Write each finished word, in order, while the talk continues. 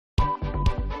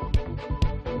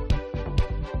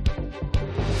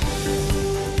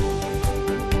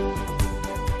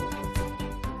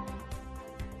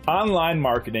Online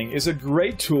marketing is a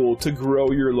great tool to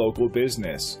grow your local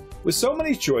business. With so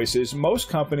many choices, most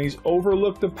companies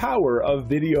overlook the power of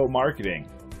video marketing.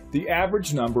 The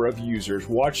average number of users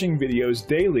watching videos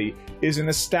daily is an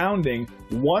astounding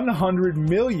 100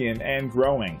 million and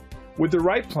growing. With the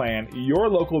right plan, your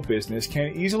local business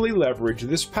can easily leverage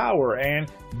this power and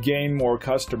gain more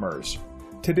customers.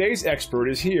 Today's expert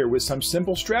is here with some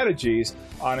simple strategies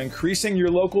on increasing your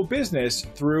local business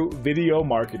through video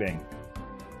marketing.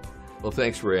 Well,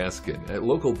 thanks for asking. At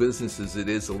local businesses, it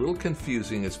is a little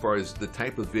confusing as far as the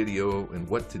type of video and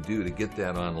what to do to get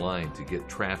that online, to get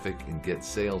traffic and get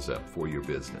sales up for your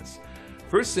business.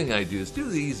 First thing I do is do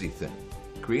the easy thing.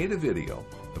 Create a video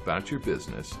about your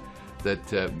business that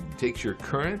takes your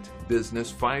current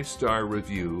business 5-star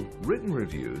review, written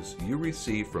reviews you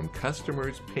receive from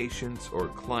customers, patients, or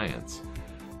clients.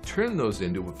 Turn those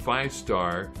into a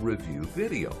 5-star review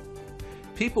video.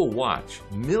 People watch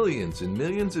millions and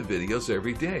millions of videos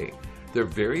every day. They're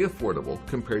very affordable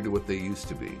compared to what they used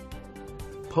to be.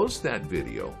 Post that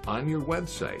video on your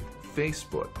website,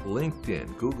 Facebook,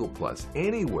 LinkedIn, Google+,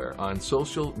 anywhere on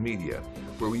social media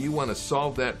where you want to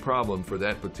solve that problem for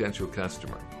that potential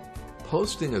customer.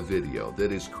 Posting a video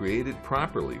that is created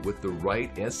properly with the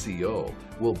right SEO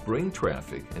will bring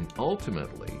traffic and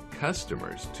ultimately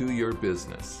customers to your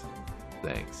business.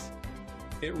 Thanks.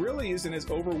 It really isn't as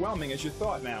overwhelming as you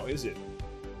thought now, is it?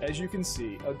 As you can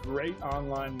see, a great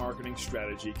online marketing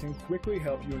strategy can quickly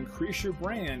help you increase your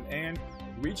brand and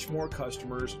reach more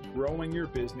customers, growing your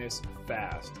business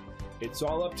fast. It's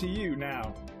all up to you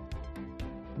now.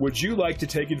 Would you like to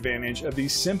take advantage of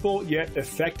these simple yet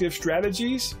effective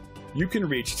strategies? You can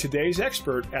reach today's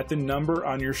expert at the number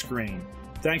on your screen.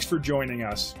 Thanks for joining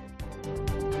us.